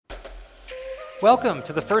Welcome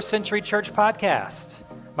to the First Century Church Podcast.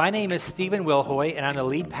 My name is Stephen Wilhoy, and I'm the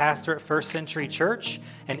lead pastor at First Century Church,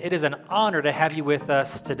 and it is an honor to have you with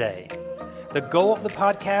us today. The goal of the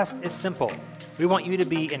podcast is simple. We want you to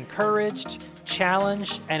be encouraged,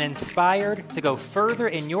 challenged, and inspired to go further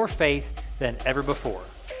in your faith than ever before.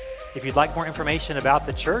 If you'd like more information about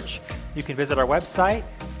the church, you can visit our website,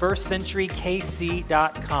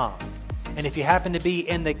 firstcenturykc.com. And if you happen to be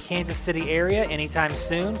in the Kansas City area anytime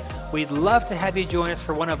soon, we'd love to have you join us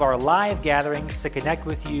for one of our live gatherings to connect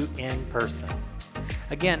with you in person.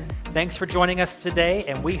 Again, thanks for joining us today,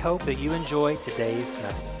 and we hope that you enjoy today's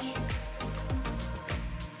message.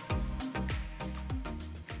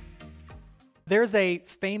 There's a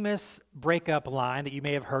famous breakup line that you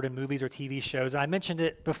may have heard in movies or TV shows. I mentioned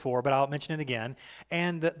it before, but I'll mention it again.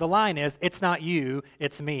 And the line is, "It's not you,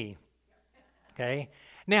 it's me." Okay?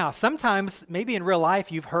 Now, sometimes, maybe in real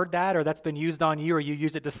life, you've heard that, or that's been used on you, or you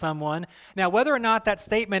use it to someone. Now, whether or not that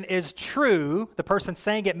statement is true, the person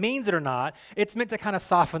saying it means it or not, it's meant to kind of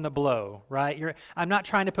soften the blow, right? I'm not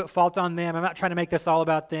trying to put fault on them. I'm not trying to make this all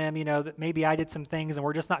about them. You know, that maybe I did some things and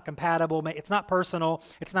we're just not compatible. It's not personal.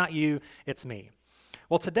 It's not you. It's me.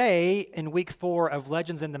 Well, today, in week 4 of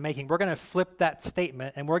Legends in the Making, we're going to flip that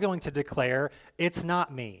statement, and we're going to declare, "It's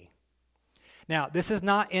not me." Now, this is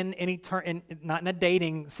not in not in a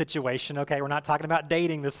dating situation, okay? We're not talking about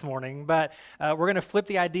dating this morning, but we're going to flip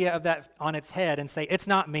the idea of that on its head and say, "It's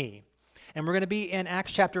not me." And we're going to be in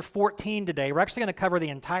Acts chapter 14 today. We're actually going to cover the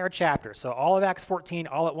entire chapter, so all of Acts 14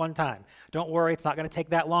 all at one time. Don't worry, it's not going to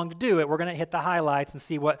take that long to do it. We're going to hit the highlights and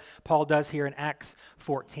see what Paul does here in Acts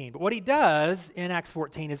 14. But what he does in Acts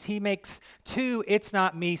 14 is he makes 2 "it's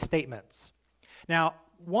not me" statements. Now,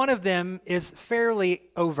 one of them is fairly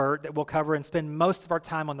overt that we'll cover and spend most of our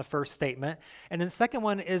time on the first statement. And then the second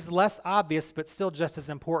one is less obvious, but still just as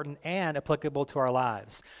important and applicable to our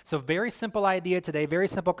lives. So very simple idea today, very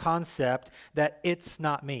simple concept that it's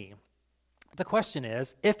not me. The question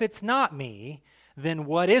is, if it's not me, then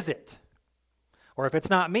what is it? Or if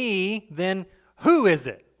it's not me, then who is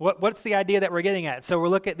it? What's the idea that we're getting at? So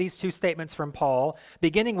we'll look at these 2 statements from Paul,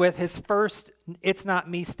 beginning with his first "it's not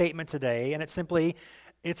me" statement today, and it's simply,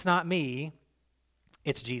 "It's not me,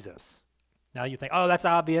 it's Jesus." Now you think, oh, that's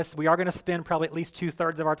obvious. We are going to spend probably at least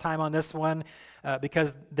 2/3 of our time on this one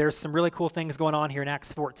because there's some really cool things going on here in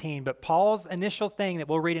Acts 14. But Paul's initial thing that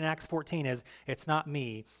we'll read in Acts 14 is, "It's not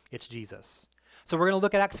me, it's Jesus." So we're going to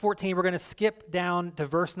look at Acts 14. We're going to skip down to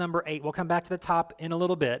verse number 8. We'll come back to the top in a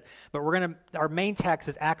little bit. But our main text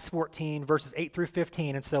is Acts 14, verses 8 through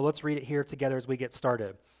 15. And so let's read it here together as we get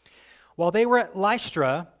started. While they were at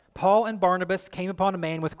Lystra, Paul and Barnabas came upon a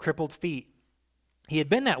man with crippled feet. He had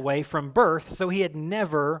been that way from birth, so he had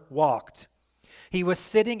never walked. He was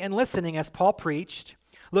sitting and listening as Paul preached.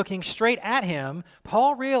 Looking straight at him,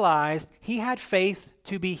 Paul realized he had faith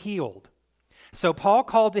to be healed. So Paul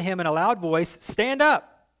called to him in a loud voice, "Stand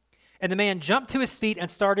up!" And the man jumped to his feet and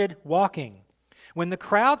started walking. When the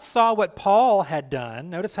crowd saw what Paul had done,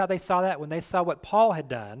 notice how they saw that? When they saw what Paul had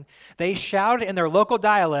done, they shouted in their local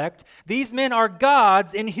dialect, "These men are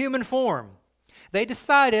gods in human form." They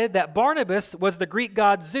decided that Barnabas was the Greek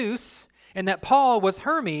god Zeus and that Paul was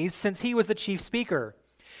Hermes, since he was the chief speaker.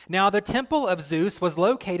 Now the temple of Zeus was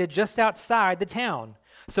located just outside the town.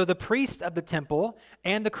 So the priest of the temple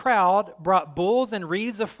and the crowd brought bulls and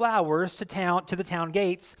wreaths of flowers to the town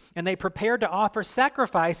gates, and they prepared to offer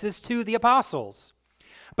sacrifices to the apostles.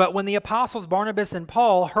 But when the apostles Barnabas and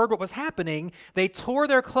Paul heard what was happening, they tore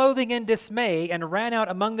their clothing in dismay and ran out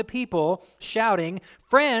among the people, shouting,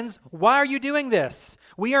 "Friends, why are you doing this?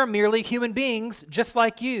 We are merely human beings just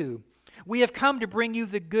like you. We have come to bring you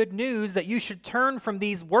the good news that you should turn from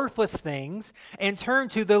these worthless things and turn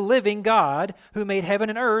to the living God who made heaven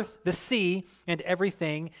and earth, the sea, and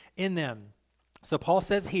everything in them." So Paul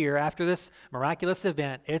says here, after this miraculous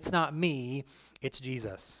event, "It's not me, it's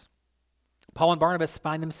Jesus." Paul and Barnabas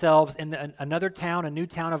find themselves in another town, a new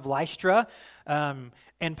town of Lystra.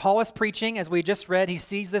 And Paul is preaching, as we just read. He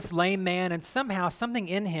sees this lame man, and somehow something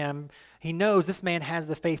in him, he knows this man has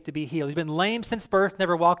the faith to be healed. He's been lame since birth,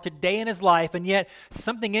 never walked a day in his life, and yet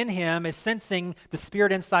something in him is sensing the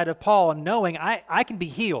Spirit inside of Paul and knowing, I can be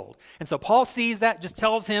healed. And so Paul sees that, just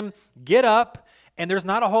tells him, "Get up." And there's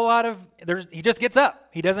not a whole lot he just gets up.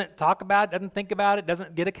 He doesn't talk about it, doesn't think about it,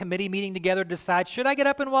 doesn't get a committee meeting together to decide, should I get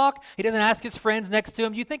up and walk? He doesn't ask his friends next to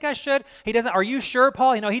him, "Do you think I should?" He doesn't, "Are you sure,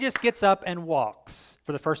 Paul?" He just gets up and walks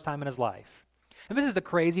for the first time in his life. And this is the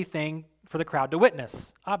crazy thing for the crowd to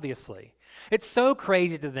witness, obviously. It's so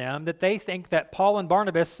crazy to them that they think that Paul and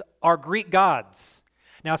Barnabas are Greek gods.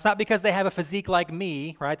 Now, it's not because they have a physique like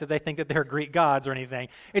me, right, that they think that they're Greek gods or anything.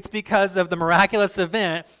 It's because of the miraculous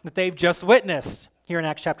event that they've just witnessed here in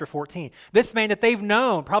Acts chapter 14. This man that they've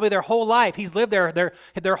known probably their whole life, he's lived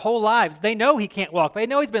their whole lives. They know he can't walk. They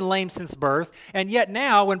know he's been lame since birth. And yet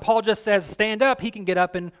now when Paul just says stand up, he can get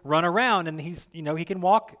up and run around, and he can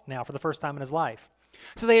walk now for the first time in his life.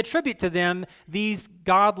 So they attribute to them these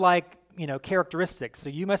godlike characteristics. So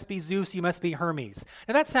you must be Zeus, you must be Hermes.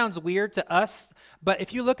 Now that sounds weird to us, but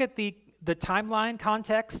if you look at the timeline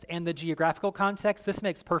context and the geographical context, this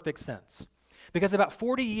makes perfect sense. Because about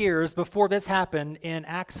 40 years before this happened in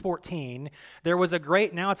Acts 14, there was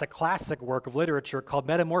now it's a classic work of literature called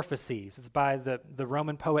Metamorphoses. It's by the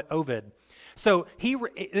Roman poet Ovid. So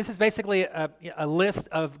this is basically a list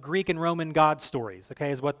of Greek and Roman god stories,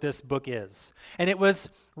 okay, is what this book is. And it was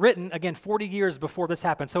written, again, 40 years before this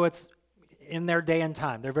happened. So it's in their day and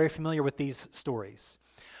time. They're very familiar with these stories.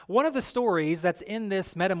 One of the stories that's in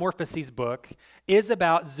this Metamorphoses book is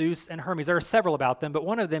about Zeus and Hermes. There are several about them, but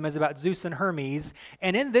one of them is about Zeus and Hermes.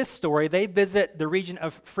 And in this story, they visit the region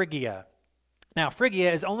of Phrygia. Now,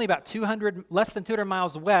 Phrygia is only about less than 200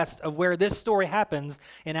 miles west of where this story happens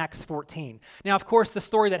in Acts 14. Now, of course, the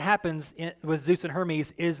story that happens with Zeus and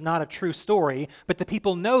Hermes is not a true story, but the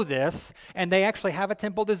people know this, and they actually have a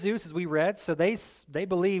temple to Zeus, as we read, so they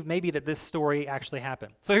believe maybe that this story actually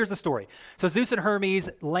happened. So here's the story. So Zeus and Hermes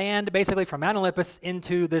land basically from Mount Olympus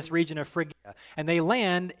into this region of Phrygia, and they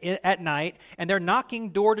land at night, and they're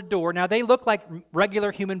knocking door to door. Now, they look like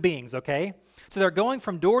regular human beings, okay? So they're going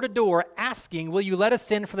from door to door asking, will you let us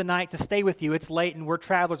in for the night to stay with you? It's late and we're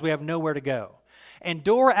travelers. We have nowhere to go. And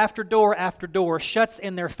door after door after door shuts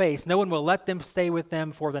in their face. No one will let them stay with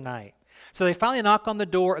them for the night. So they finally knock on the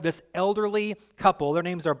door of this elderly couple. Their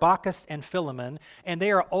names are Bacchus and Philemon. And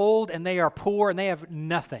they are old and they are poor and they have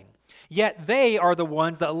nothing. Yet they are the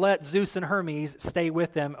ones that let Zeus and Hermes stay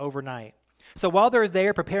with them overnight. So while they're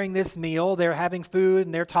there preparing this meal, they're having food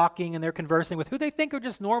and they're talking and they're conversing with who they think are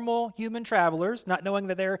just normal human travelers, not knowing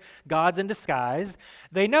that they're gods in disguise.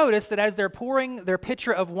 They notice that as they're pouring their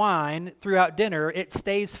pitcher of wine throughout dinner, it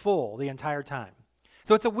stays full the entire time.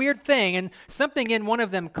 So it's a weird thing, and something in one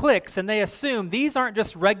of them clicks, and they assume these aren't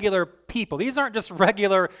just regular people. These aren't just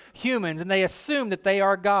regular humans, and they assume that they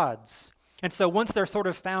are gods. And so once they're sort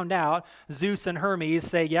of found out, Zeus and Hermes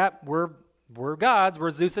say, yep, we're gods,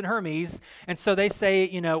 we're Zeus and Hermes. And so they say,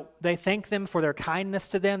 they thank them for their kindness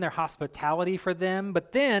to them, their hospitality for them.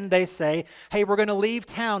 But then they say, hey, we're going to leave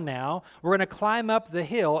town now. We're going to climb up the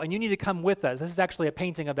hill, and you need to come with us. This is actually a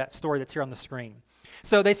painting of that story that's here on the screen.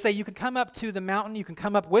 So they say, you can come up to the mountain, you can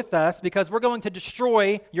come up with us because we're going to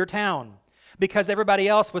destroy your town. Because everybody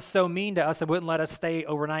else was so mean to us and wouldn't let us stay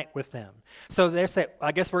overnight with them. So they say,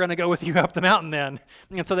 I guess we're going to go with you up the mountain then.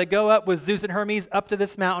 And so they go up with Zeus and Hermes up to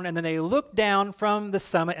this mountain, and then they look down from the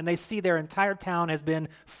summit, and they see their entire town has been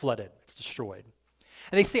flooded. It's destroyed.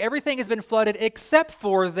 And they see everything has been flooded except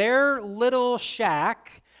for their little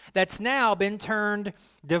shack that's now been turned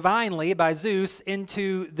divinely by Zeus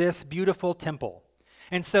into this beautiful temple.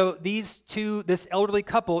 And so this elderly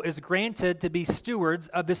couple is granted to be stewards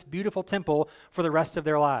of this beautiful temple for the rest of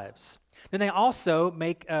their lives. Then they also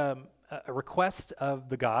make a request of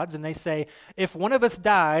the gods, and they say, if one of us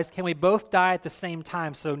dies, can we both die at the same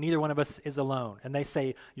time so neither one of us is alone? And they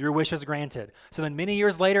say, your wish is granted. So then many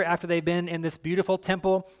years later, after they've been in this beautiful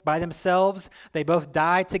temple by themselves, they both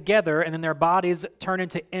die together, and then their bodies turn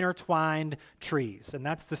into intertwined trees. And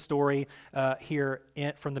that's the story here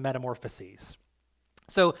from the Metamorphoses.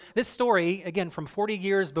 So this story, again, from 40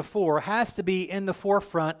 years before, has to be in the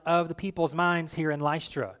forefront of the people's minds here in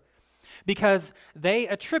Lystra, because they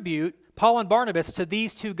attribute Paul and Barnabas to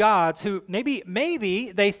these two gods who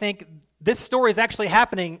maybe they think this story is actually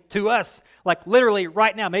happening to us, like literally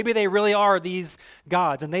right now. Maybe they really are these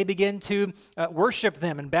gods, and they begin to worship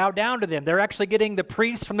them and bow down to them. They're actually getting the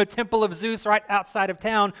priest from the temple of Zeus right outside of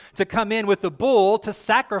town to come in with the bull to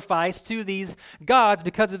sacrifice to these gods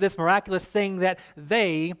because of this miraculous thing that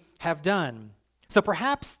they have done. So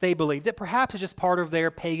perhaps they believed it. Perhaps it's just part of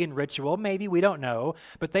their pagan ritual. Maybe, we don't know.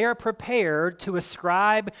 But they are prepared to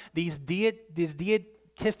ascribe these deities,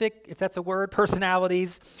 if that's a word,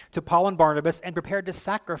 personalities to Paul and Barnabas, and prepared to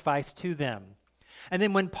sacrifice to them. And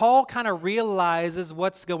then when Paul kind of realizes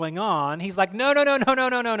what's going on, he's like,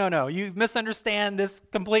 no, you misunderstand this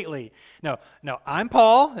completely. No, I'm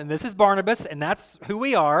Paul, and this is Barnabas, and that's who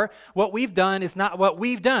we are. What we've done is not what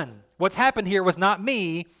we've done. What's happened here was not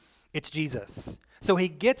me, it's Jesus. So he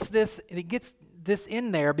gets this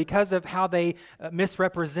in there because of how they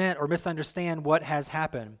misrepresent or misunderstand what has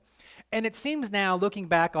happened. And it seems now, looking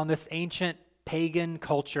back on this ancient pagan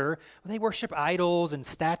culture, they worship idols and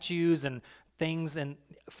statues and things, and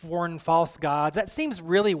foreign false gods. That seems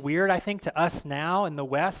really weird, I think, to us now in the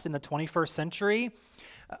West in the 21st century.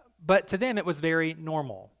 But to them, it was very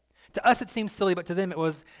normal. To us, it seems silly, but to them, it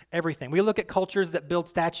was everything. We look at cultures that build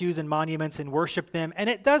statues and monuments and worship them, and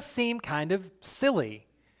it does seem kind of silly.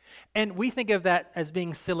 And we think of that as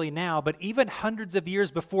being silly now, but even hundreds of years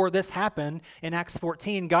before this happened in Acts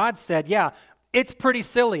 14, God said, yeah, it's pretty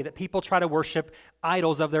silly that people try to worship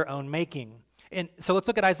idols of their own making. And so let's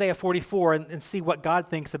look at Isaiah 44 and see what God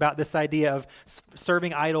thinks about this idea of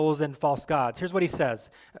serving idols and false gods. Here's what he says.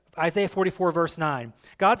 Isaiah 44, verse 9.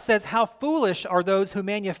 God says, "How foolish are those who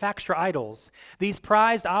manufacture idols. These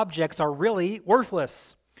prized objects are really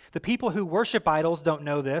worthless. The people who worship idols don't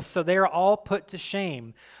know this, so they are all put to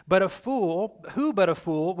shame. But a fool, who but a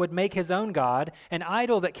fool would make his own God, an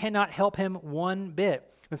idol that cannot help him one bit?"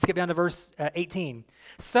 Let's skip down to verse 18.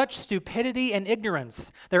 "Such stupidity and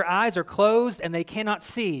ignorance. Their eyes are closed and they cannot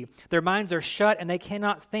see. Their minds are shut and they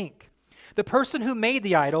cannot think. The person who made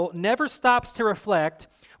the idol never stops to reflect,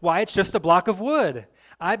 why, it's just a block of wood.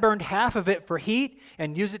 I burned half of it for heat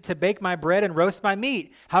and use it to bake my bread and roast my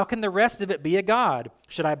meat. How can the rest of it be a god?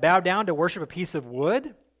 Should I bow down to worship a piece of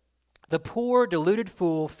wood?" The poor, deluded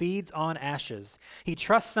fool feeds on ashes. He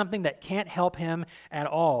trusts something that can't help him at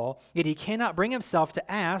all, yet he cannot bring himself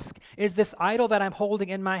to ask, is this idol that I'm holding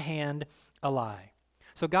in my hand a lie?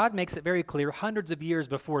 So God makes it very clear, hundreds of years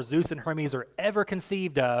before Zeus and Hermes are ever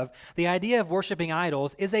conceived of, the idea of worshiping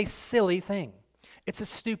idols is a silly thing. It's a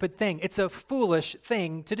stupid thing. It's a foolish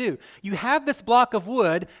thing to do. You have this block of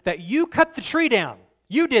wood that you cut the tree down.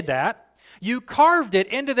 You did that. You carved it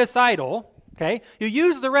into this idol, okay? You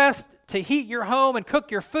use the rest to heat your home and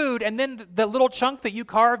cook your food, and then the little chunk that you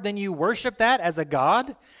carved, then you worship that as a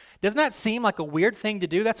god? Doesn't that seem like a weird thing to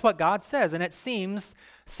do? That's what God says, and it seems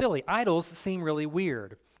silly. Idols seem really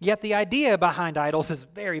weird. Yet the idea behind idols is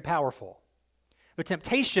very powerful. The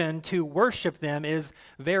temptation to worship them is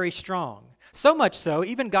very strong. So much so,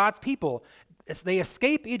 even God's people, as they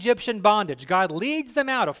escape Egyptian bondage, God leads them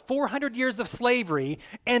out of 400 years of slavery,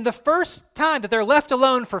 and the first time that they're left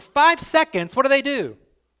alone for 5 seconds, what do?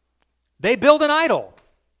 They build an idol,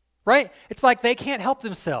 right? It's like they can't help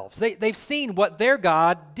themselves. They've seen what their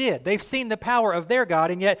God did. They've seen the power of their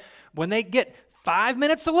God, and yet when they get 5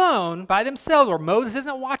 minutes alone by themselves, or Moses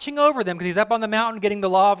isn't watching over them because he's up on the mountain getting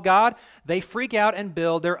the law of God, they freak out and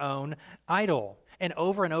build their own idol. And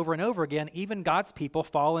over and over and over again, even God's people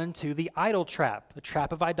fall into the idol trap, the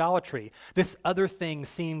trap of idolatry. This other thing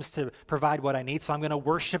seems to provide what I need, so I'm going to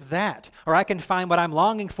worship that. Or I can find what I'm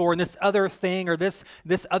longing for in this other thing or this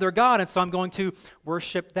other God, and so I'm going to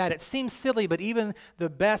worship that. It seems silly, but even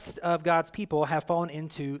the best of God's people have fallen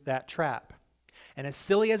into that trap. And as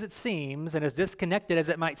silly as it seems, and as disconnected as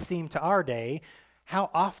it might seem to our day,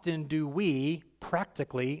 how often do we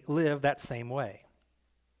practically live that same way?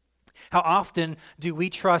 How often do we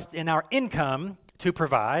trust in our income to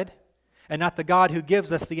provide and not the God who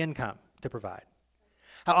gives us the income to provide?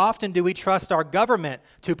 How often do we trust our government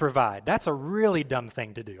to provide? That's a really dumb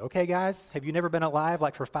thing to do, okay, guys? Have you never been alive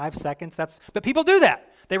like for 5 seconds? But people do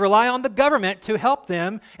that. They rely on the government to help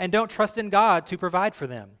them and don't trust in God to provide for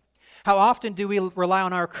them. How often do we rely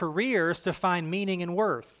on our careers to find meaning and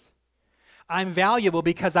worth? I'm valuable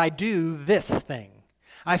because I do this thing.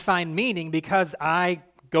 I find meaning because I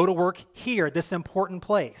go to work here, this important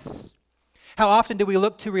place. How often do we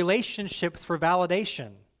look to relationships for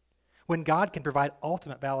validation when God can provide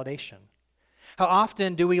ultimate validation? How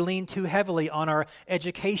often do we lean too heavily on our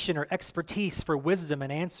education or expertise for wisdom and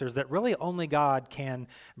answers that really only God can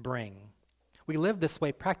bring? We live this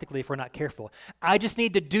way practically if we're not careful. I just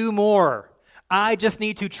need to do more. I just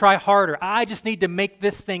need to try harder. I just need to make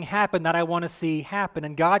this thing happen that I want to see happen.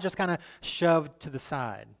 And God just kind of shoved to the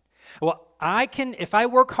side. Well, if I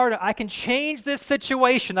work harder, I can change this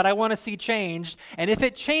situation that I want to see changed. And if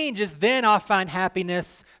it changes, then I'll find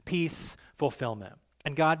happiness, peace, fulfillment.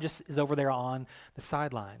 And God just is over there on the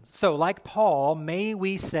sidelines. So like Paul, may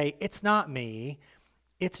we say, it's not me,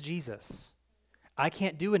 it's Jesus. I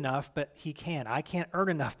can't do enough, but he can. I can't earn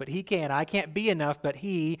enough, but he can. I can't be enough, but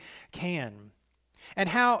he can.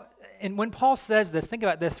 And when Paul says this, think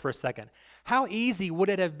about this for a second. How easy would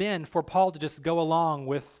it have been for Paul to just go along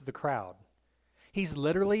with the crowd? He's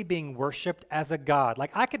literally being worshiped as a god.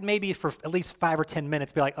 Like I could maybe for at least 5 or 10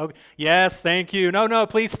 minutes be like, oh, yes, thank you. No,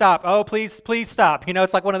 please stop. Oh, please stop.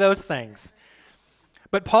 It's like one of those things.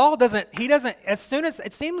 But Paul doesn't, as soon as,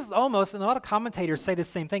 it seems almost, and a lot of commentators say the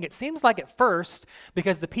same thing, it seems like at first,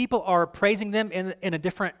 because the people are praising them in a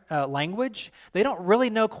different language, they don't really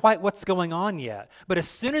know quite what's going on yet. But as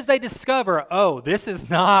soon as they discover, oh, this is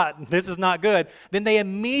not good, then they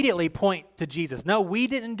immediately point to Jesus. No, we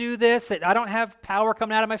didn't do this. I don't have power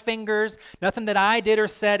coming out of my fingers. Nothing that I did or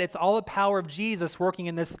said. It's all the power of Jesus working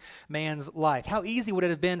in this man's life. How easy would it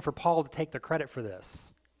have been for Paul to take the credit for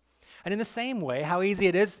this? And in the same way, how easy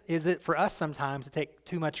is it for us sometimes to take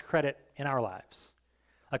too much credit in our lives?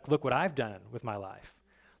 Like, look what I've done with my life.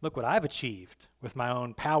 Look what I've achieved with my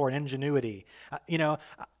own power and ingenuity.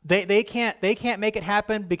 They can't make it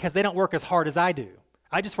happen because they don't work as hard as I do.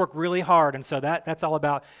 I just work really hard, and so that's all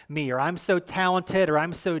about me. Or I'm so talented, or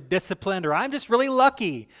I'm so disciplined, or I'm just really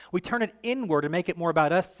lucky. We turn it inward and make it more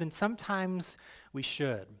about us than sometimes we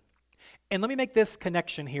should. And let me make this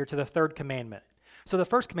connection here to the third commandment. So the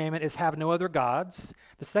first commandment is have no other gods.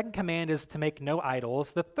 The second command is to make no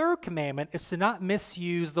idols. The third commandment is to not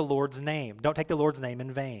misuse the Lord's name. Don't take the Lord's name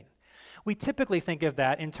in vain. We typically think of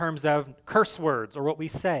that in terms of curse words or what we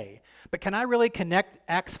say. But can I really connect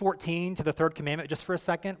Acts 14 to the third commandment just for a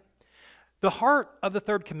second? The heart of the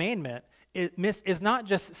third commandment is not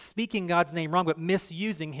just speaking God's name wrong, but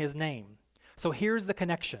misusing his name. So here's the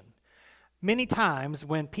connection. Many times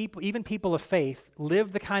when even people of faith,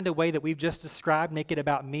 live the kind of way that we've just described, make it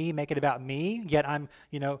about me, yet I'm,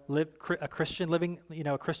 a Christian living,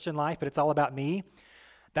 a Christian life, but it's all about me,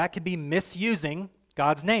 that can be misusing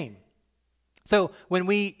God's name. So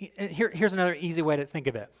here's another easy way to think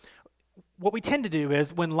of it. What we tend to do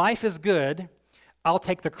is when life is good, I'll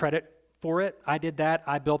take the credit for it. I did that,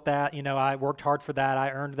 I built that, I worked hard for that, I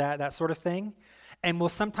earned that sort of thing. And we'll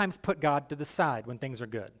sometimes put God to the side when things are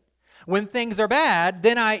good. When things are bad,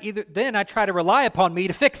 then I try to rely upon me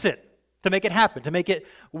to fix it, to make it happen, to make it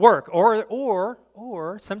work.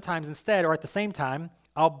 Or sometimes instead, or at the same time,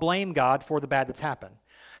 I'll blame God for the bad that's happened.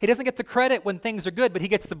 He doesn't get the credit when things are good, but he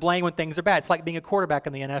gets the blame when things are bad. It's like being a quarterback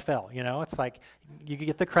in the NFL, It's like you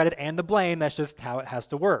get the credit and the blame. That's just how it has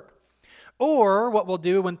to work. Or what we'll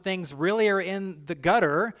do when things really are in the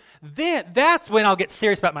gutter, then that's when I'll get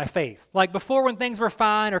serious about my faith. Like before, when things were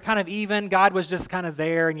fine or kind of even, God was just kind of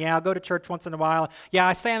there, and I'll go to church once in a while. Yeah,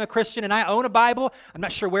 I say I'm a Christian and I own a Bible. I'm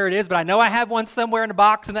not sure where it is, but I know I have one somewhere in a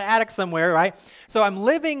box in the attic somewhere, right? So I'm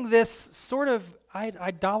living this sort of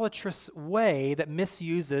idolatrous way that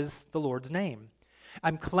misuses the Lord's name.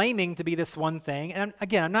 I'm claiming to be this one thing, and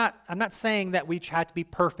I'm not saying that we have to be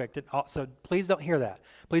perfect. So please don't hear that.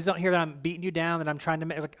 Please don't hear that I'm beating you down, that I'm trying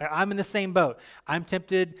to I'm in the same boat. I'm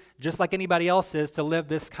tempted, just like anybody else is, to live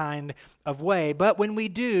this kind of way. But when we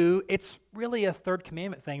do, it's really a third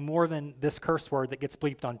commandment thing more than this curse word that gets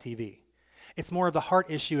bleeped on TV. It's more of the heart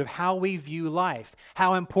issue of how we view life.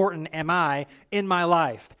 How important am I in my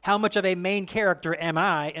life? How much of a main character am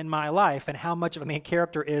I in my life? And how much of a main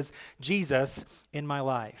character is Jesus in my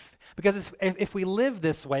life? Because if we live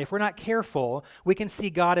this way, if we're not careful, we can see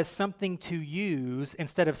God as something to use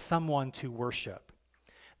instead of someone to worship.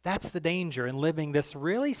 That's the danger in living this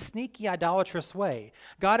really sneaky, idolatrous way.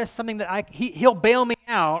 God is something that He'll bail me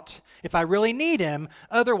out if I really need Him.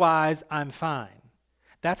 Otherwise, I'm fine.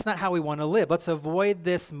 That's not how we want to live. Let's avoid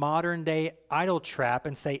this modern day idol trap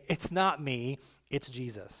and say, it's not me, it's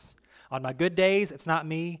Jesus. On my good days, it's not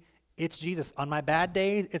me, it's Jesus. On my bad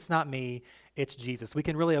days, it's not me, it's Jesus. We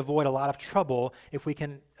can really avoid a lot of trouble if we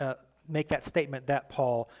can make that statement that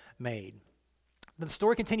Paul made. The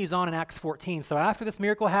story continues on in Acts 14. So after this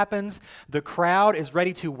miracle happens, the crowd is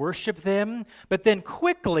ready to worship them. But then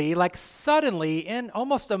quickly, like suddenly, in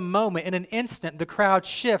almost a moment, in an instant, the crowd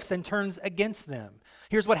shifts and turns against them.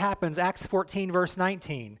 Here's what happens, Acts 14, verse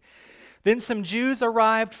 19. Then some Jews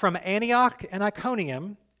arrived from Antioch and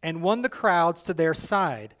Iconium and won the crowds to their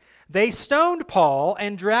side. They stoned Paul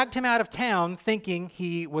and dragged him out of town thinking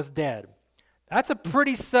he was dead. That's a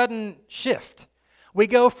pretty sudden shift. We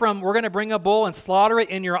go from we're going to bring a bull and slaughter it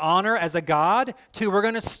in your honor as a god to we're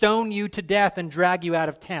going to stone you to death and drag you out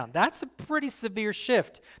of town. That's a pretty severe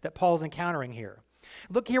shift that Paul's encountering here.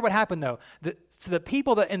 Look here what happened though. So the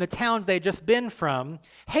people that in the towns they had just been from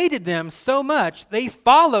hated them so much they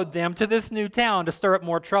followed them to this new town to stir up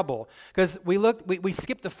more trouble. Because we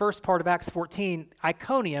skipped the first part of Acts 14.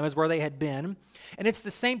 Iconium is where they had been. And it's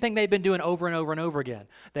the same thing they've been doing over and over and over again.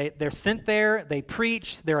 They're sent there, they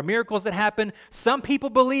preach, there are miracles that happen. Some people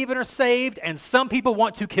believe and are saved, and some people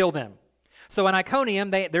want to kill them. So in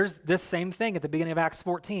Iconium, there's this same thing at the beginning of Acts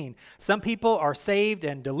 14. Some people are saved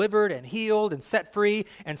and delivered and healed and set free,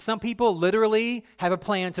 and some people literally have a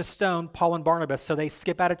plan to stone Paul and Barnabas, so they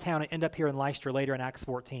skip out of town and end up here in Lystra later in Acts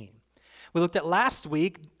 14. We looked at last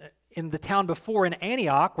week in the town before in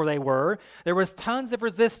Antioch where they were, there was tons of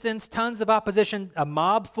resistance, tons of opposition, a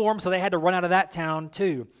mob formed, so they had to run out of that town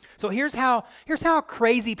too. So here's how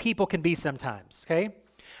crazy people can be sometimes, okay?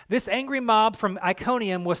 This angry mob from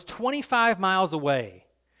Iconium was 25 miles away.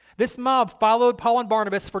 This mob followed Paul and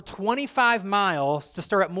Barnabas for 25 miles to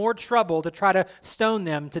stir up more trouble to try to stone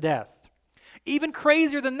them to death. Even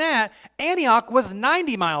crazier than that, Antioch was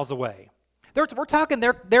 90 miles away. We're talking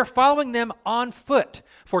they're following them on foot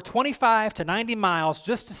for 25 to 90 miles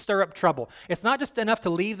just to stir up trouble. It's not just enough to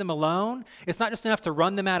leave them alone. It's not just enough to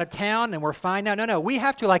run them out of town and we're fine now. No, we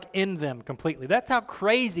have to end them completely. That's how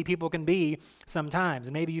crazy people can be sometimes.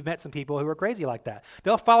 And maybe you've met some people who are crazy like that.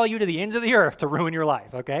 They'll follow you to the ends of the earth to ruin your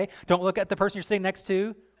life, okay? Don't look at the person you're sitting next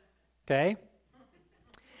to, okay?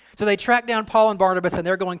 So they track down Paul and Barnabas, and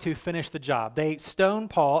they're going to finish the job. They stone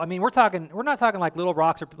Paul. I mean, we're not talking like little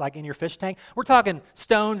rocks or like in your fish tank. We're talking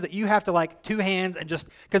stones that you have to two hands and just,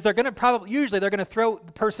 because they're going to usually they're going to throw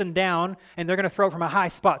the person down, and they're going to throw from a high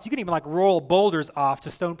spot. So you can even roll boulders off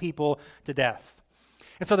to stone people to death.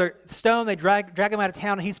 And so they're stoned, they drag him out of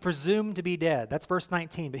town, and he's presumed to be dead. That's verse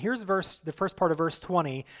 19. But here's the first part of verse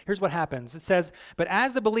 20. Here's what happens. It says, "But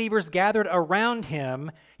as the believers gathered around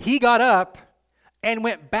him, he got up and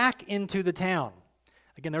went back into the town."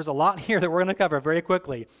 Again, there's a lot here that we're going to cover very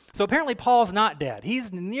quickly. So apparently Paul's not dead.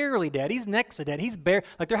 He's nearly dead. He's next to dead. He's bare.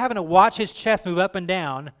 They're having to watch his chest move up and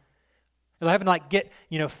down. They're having to get,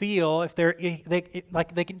 feel if they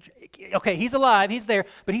can, okay, he's alive, he's there,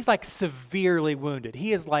 but he's severely wounded.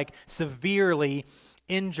 He is severely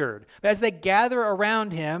injured. But as they gather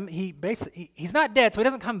around him, he's not dead, so he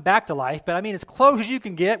doesn't come back to life, but as close as you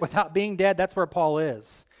can get without being dead, that's where Paul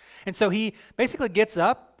is. And so he basically gets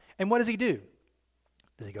up, and what does he do?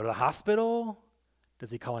 Does he go to the hospital? Does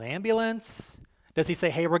he call an ambulance? Does he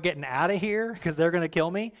say, "Hey, we're getting out of here because they're going to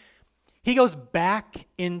kill me"? He goes back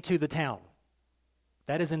into the town.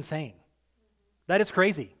 That is insane. That is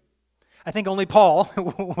crazy. I think only Paul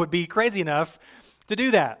would be crazy enough to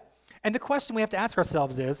do that. And the question we have to ask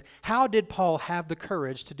ourselves is, how did Paul have the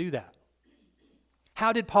courage to do that?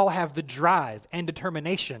 How did Paul have the drive and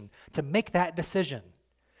determination to make that decision?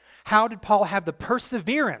 How did Paul have the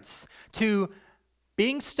perseverance to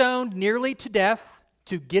being stoned nearly to death,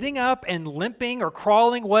 to getting up and limping or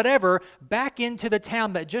crawling, whatever, back into the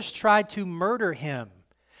town that just tried to murder him?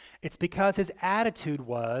 It's because his attitude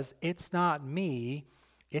was, "It's not me,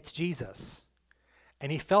 it's Jesus."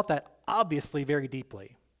 And he felt that obviously very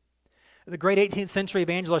deeply. The great 18th century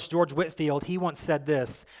evangelist George Whitefield, he once said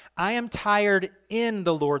this, "I am tired in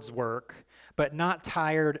the Lord's work, but not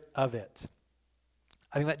tired of it."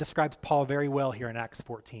 I think that describes Paul very well here in Acts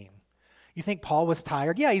 14. You think Paul was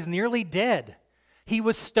tired? Yeah, he's nearly dead. He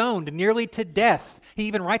was stoned nearly to death. He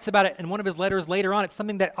even writes about it in one of his letters later on. It's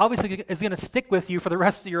something that obviously is going to stick with you for the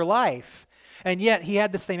rest of your life. And yet he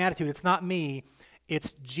had the same attitude. It's not me,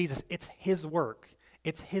 it's Jesus. It's his work.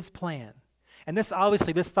 It's his plan. And this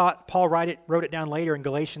thought, Paul wrote it down later in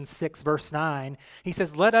Galatians 6, verse 9. He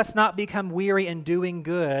says, "Let us not become weary in doing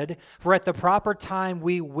good, for at the proper time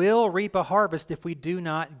we will reap a harvest if we do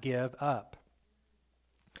not give up."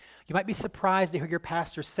 You might be surprised to hear your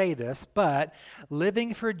pastor say this, but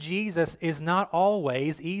living for Jesus is not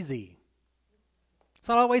always easy. It's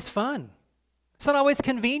not always fun. It's not always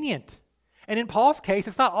convenient. And in Paul's case,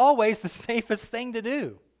 it's not always the safest thing to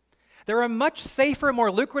do. There are much safer,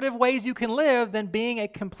 more lucrative ways you can live than being a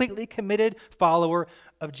completely committed follower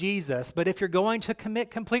of Jesus. But if you're going to commit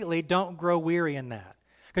completely, don't grow weary in that.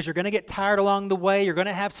 Because you're going to get tired along the way. You're going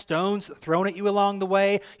to have stones thrown at you along the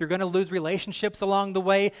way. You're going to lose relationships along the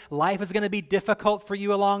way. Life is going to be difficult for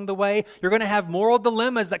you along the way. You're going to have moral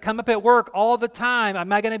dilemmas that come up at work all the time.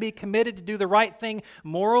 Am I going to be committed to do the right thing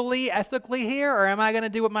morally, ethically here? Or am I going to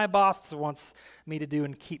do what my boss wants me to do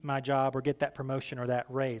and keep my job or get that promotion or that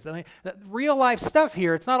raise? I mean, real life stuff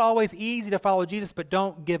here. It's not always easy to follow Jesus, but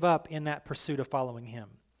don't give up in that pursuit of following him.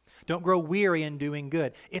 Don't grow weary in doing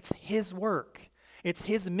good. It's his work. It's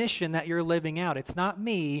his mission that you're living out. It's not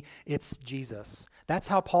me, it's Jesus. That's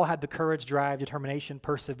how Paul had the courage, drive, determination,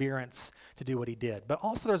 perseverance to do what he did. But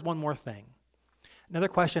also there's one more thing. Another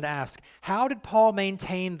question to ask. How did Paul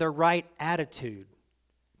maintain the right attitude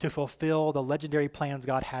to fulfill the legendary plans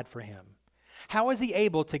God had for him? How was he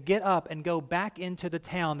able to get up and go back into the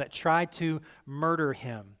town that tried to murder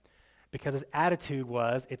him? Because his attitude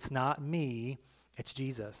was, "It's not me, it's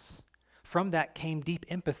Jesus." From that came deep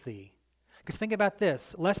empathy. Because think about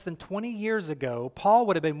this, less than 20 years ago, Paul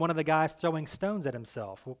would have been one of the guys throwing stones at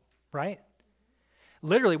himself, right?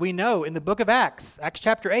 Literally, we know in the book of Acts, Acts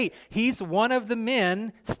chapter 8, he's one of the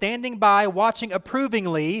men standing by, watching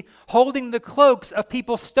approvingly, holding the cloaks of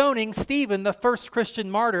people stoning Stephen, the first Christian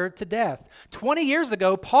martyr, to death. 20 years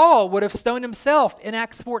ago, Paul would have stoned himself in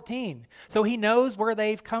Acts 14. So he knows where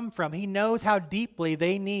they've come from. He knows how deeply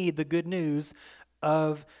they need the good news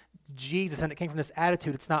of Jesus. And it came from this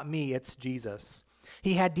attitude, it's not me, it's Jesus.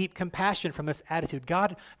 He had deep compassion from this attitude.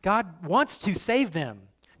 God wants to save them.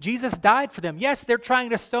 Jesus died for them. Yes, they're trying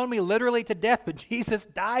to stone me literally to death, but Jesus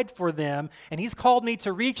died for them, and he's called me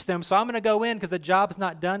to reach them, so I'm going to go in because the job's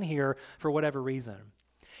not done here for whatever reason.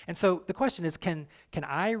 And so the question is, can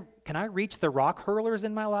I reach the rock hurlers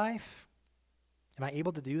in my life? Am I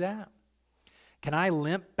able to do that? Can I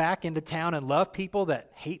limp back into town and love people that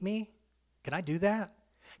hate me? Can I do that?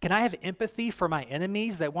 Can I have empathy for my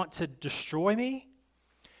enemies that want to destroy me?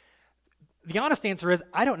 The honest answer is,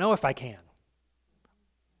 I don't know if I can.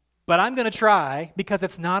 But I'm going to try because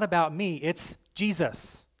it's not about me, it's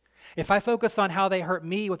Jesus. If I focus on how they hurt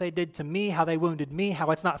me, what they did to me, how they wounded me, how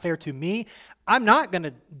it's not fair to me, I'm not going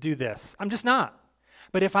to do this. I'm just not.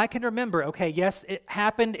 But if I can remember, okay, yes, it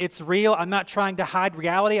happened, it's real, I'm not trying to hide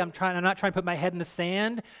reality, I'm not trying to put my head in the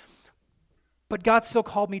sand, but God still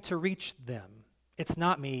called me to reach them. It's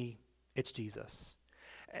not me, it's Jesus.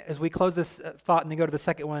 As we close this thought and then go to the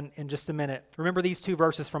second one in just a minute, remember these two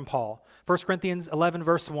verses from Paul. 1 Corinthians 11,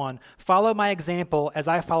 verse 1, follow my example as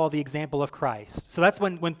I follow the example of Christ. So that's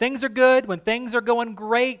when things are good, when things are going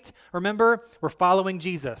great, remember, we're following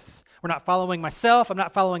Jesus. We're not following myself. I'm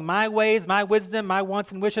not following my ways, my wisdom, my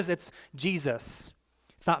wants and wishes. It's Jesus.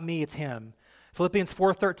 It's not me, it's him. Philippians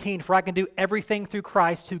 4:13, for I can do everything through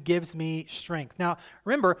Christ who gives me strength. Now,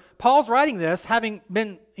 remember, Paul's writing this having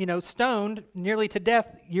been, stoned nearly to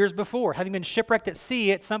death years before, having been shipwrecked at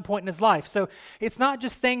sea at some point in his life. So it's not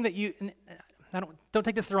just saying that don't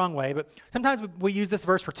take this the wrong way, but sometimes we use this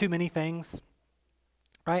verse for too many things,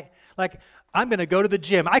 right? Like, I'm going to go to the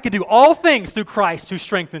gym. I can do all things through Christ who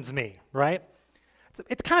strengthens me, right?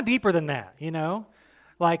 It's kind of deeper than that,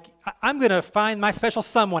 Like, I'm going to find my special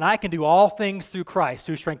someone. I can do all things through Christ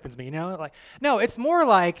who strengthens me, No, it's more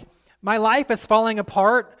like my life is falling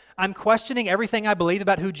apart. I'm questioning everything I believe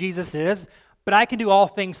about who Jesus is, but I can do all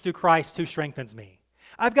things through Christ who strengthens me.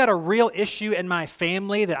 I've got a real issue in my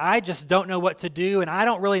family that I just don't know what to do, and I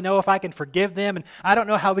don't really know if I can forgive them, and I don't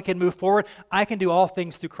know how we can move forward. I can do all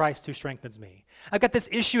things through Christ who strengthens me. I've got this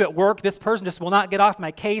issue at work. This person just will not get off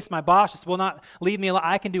my case. My boss just will not leave me alone.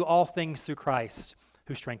 I can do all things through Christ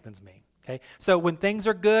who strengthens me. Okay? So when things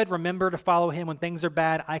are good, remember to follow him. When things are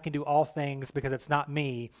bad, I can do all things because it's not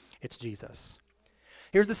me, it's Jesus.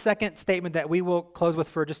 Here's the second statement that we will close with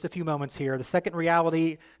for just a few moments here. The second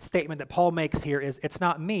reality statement that Paul makes here is, it's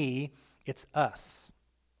not me, it's us.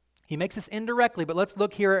 He makes this indirectly, but let's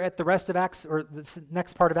look here at the rest of Acts, or the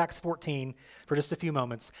next part of Acts 14 for just a few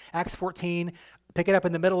moments. Acts 14, pick it up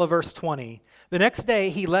in the middle of verse 20. The next day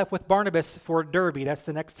he left with Barnabas for Derbe. That's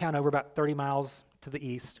the next town over, about 30 miles to the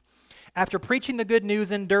east. After preaching the good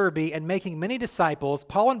news in Derbe and making many disciples,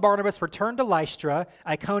 Paul and Barnabas returned to Lystra,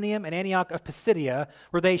 Iconium, and Antioch of Pisidia,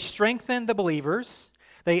 where they strengthened the believers.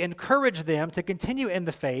 They encouraged them to continue in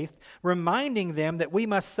the faith, reminding them that we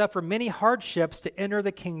must suffer many hardships to enter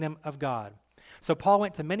the kingdom of God. So Paul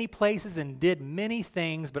went to many places and did many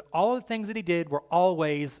things, but all of the things that he did were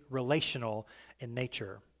always relational in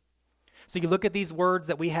nature. So you look at these words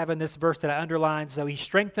that we have in this verse that I underlined. So he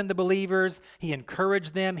strengthened the believers, he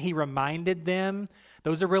encouraged them, he reminded them.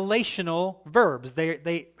 Those are relational verbs.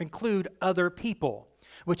 They include other people,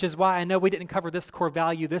 which is why I know we didn't cover this core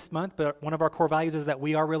value this month, but one of our core values is that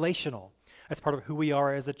we are relational. That's part of who we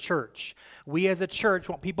are as a church. We as a church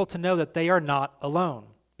want people to know that they are not alone,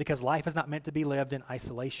 because life is not meant to be lived in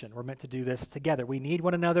isolation. We're meant to do this together. We need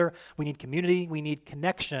one another. We need community. We need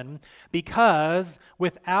connection, because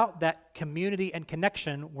without that community and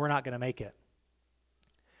connection, we're not going to make it.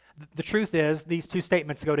 The truth is, these two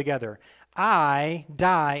statements go together. I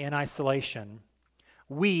die in isolation.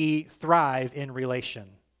 We thrive in relation.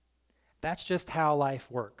 That's just how life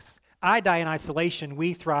works. I die in isolation.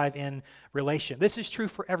 We thrive in relation. This is true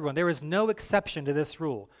for everyone. There is no exception to this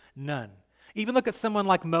rule. None. Even look at someone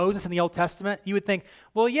like Moses in the Old Testament. You would think,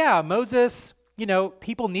 well, yeah, Moses,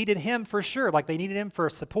 people needed him for sure. Like, they needed him for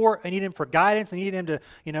support. They needed him for guidance. They needed him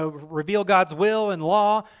to, reveal God's will and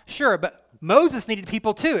law. Sure, but Moses needed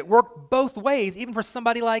people too. It worked both ways, even for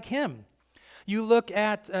somebody like him. You look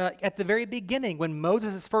at the very beginning when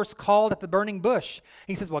Moses is first called at the burning bush.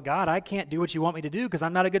 He says, well, God, I can't do what you want me to do because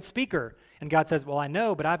I'm not a good speaker. And God says, well, I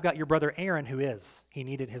know, but I've got your brother Aaron who is. He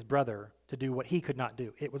needed his brother to do what he could not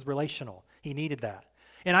do. It was relational. He needed that.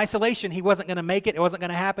 In isolation, he wasn't going to make it. It wasn't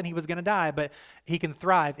going to happen. He was going to die, but he can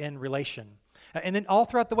thrive in relation. And then all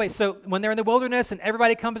throughout the way. So when they're in the wilderness and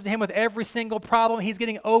everybody comes to him with every single problem, he's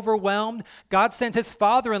getting overwhelmed. God sends his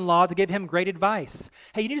father-in-law to give him great advice.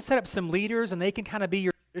 Hey, you need to set up some leaders and they can kind of be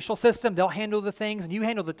your judicial system. They'll handle the things and you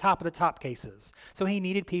handle the top of the top cases. So he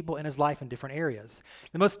needed people in his life in different areas.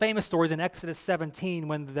 The most famous story is in Exodus 17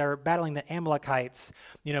 when they're battling the Amalekites.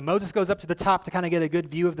 Moses goes up to the top to kind of get a good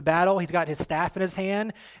view of the battle. He's got his staff in his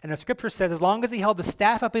hand. And the scripture says as long as he held the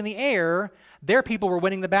staff up in the air, their people were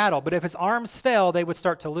winning the battle. But if his arms fell, they would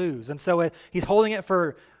start to lose. And so he's holding it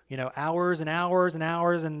for hours and hours and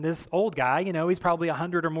hours, and this old guy, he's probably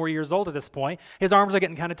 100 or more years old at this point. His arms are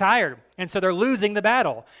getting kind of tired, and so they're losing the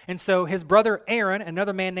battle. And so his brother Aaron,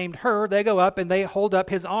 another man named Hur, they go up and they hold up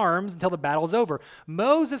his arms until the battle's over.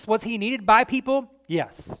 Moses, was he needed by people?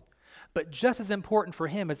 Yes. But just as important for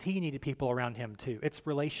him as he needed people around him too. It's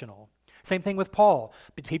relational. Same thing with Paul.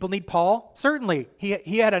 Did people need Paul? Certainly.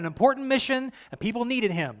 He had an important mission, and people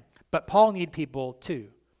needed him. But Paul needed people too.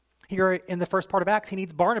 Here in the first part of Acts, he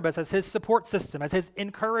needs Barnabas as his support system, as his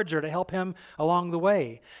encourager to help him along the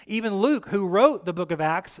way. Even Luke, who wrote the book of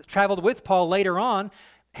Acts, traveled with Paul later on,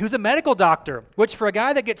 who's a medical doctor, which for a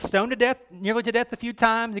guy that gets stoned to death, nearly to death a few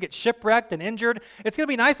times, he gets shipwrecked and injured, it's going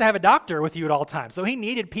to be nice to have a doctor with you at all times. So he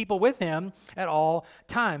needed people with him at all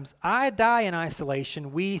times. I die in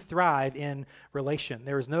isolation. We thrive in relation.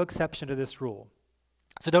 There is no exception to this rule.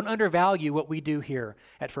 So don't undervalue what we do here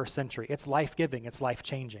at First Century. It's life-giving. It's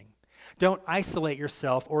life-changing. Don't isolate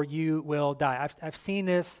yourself or you will die. I've seen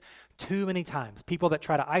this too many times. People that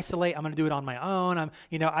try to isolate, I'm going to do it on my own.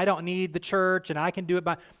 I don't need the church and I can do it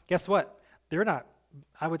by, guess what? They're not,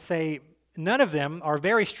 I would say none of them are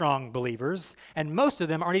very strong believers, and most of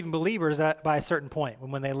them aren't even believers by a certain point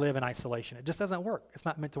when they live in isolation. It just doesn't work. It's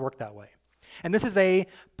not meant to work that way. And this is a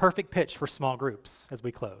perfect pitch for small groups as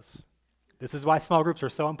we close. This is why small groups are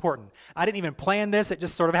so important. I didn't even plan this. It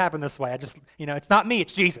just sort of happened this way. It's not me,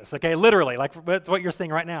 it's Jesus, okay? Literally, like that's what you're seeing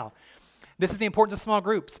right now. This is the importance of small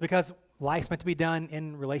groups because life's meant to be done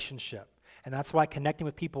in relationship. And that's why connecting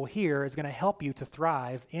with people here is going to help you to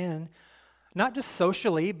thrive in not just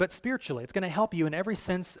socially, but spiritually. It's going to help you in every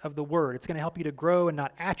sense of the word. It's going to help you to grow and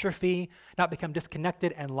not atrophy, not become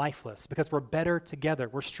disconnected and lifeless because we're better together.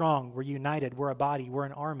 We're strong. We're united. We're a body. We're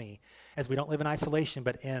an army as we don't live in isolation,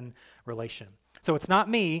 but in relation. So it's not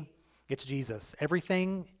me. It's Jesus.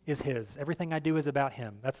 Everything is his. Everything I do is about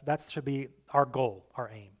him. That should be our goal,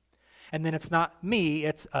 our aim. And then it's not me.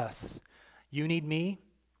 It's us. You need me.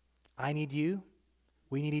 I need you.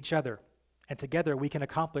 We need each other. And together we can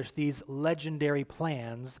accomplish these legendary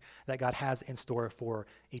plans that God has in store for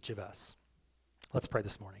each of us. Let's pray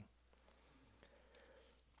this morning.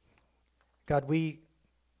 God, we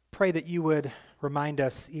pray that you would remind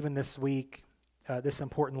us even this week, this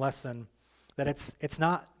important lesson, that it's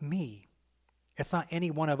not me. It's not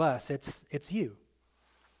any one of us. It's you.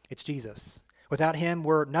 It's Jesus. Without him,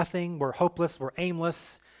 we're nothing. We're hopeless. We're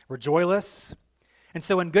aimless. We're joyless. And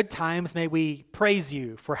so in good times, may we praise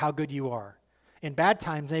you for how good you are. In bad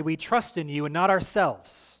times, may we trust in you and not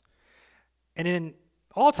ourselves. And in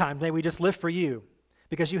all times, may we just live for you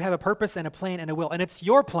because you have a purpose and a plan and a will. And it's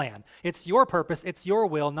your plan. It's your purpose. It's your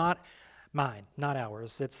will, not mine, not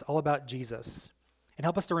ours. It's all about Jesus. And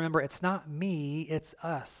help us to remember it's not me, it's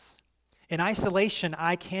us. In isolation,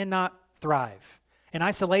 I cannot thrive. In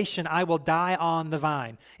isolation, I will die on the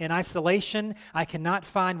vine. In isolation, I cannot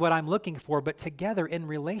find what I'm looking for, but together in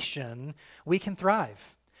relation, we can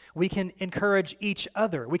thrive. We can encourage each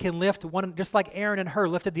other. We can lift one, just like Aaron and Hur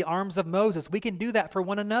lifted the arms of Moses. We can do that for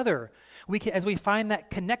one another. As we find that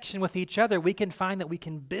connection with each other, we can find that we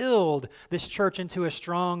can build this church into a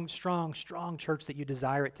strong, strong, strong church that you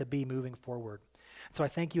desire it to be moving forward. So I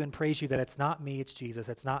thank you and praise you that it's not me, it's Jesus.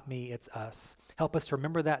 It's not me, it's us. Help us to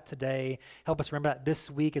remember that today. Help us remember that this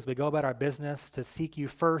week as we go about our business to seek you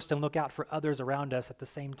first and look out for others around us at the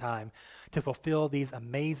same time to fulfill these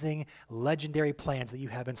amazing, legendary plans that you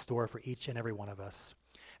have in store for each and every one of us.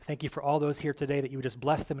 Thank you for all those here today that you would just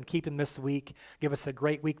bless them and keep them this week. Give us a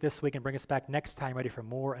great week this week and bring us back next time ready for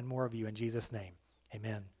more and more of you in Jesus' name.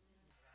 Amen.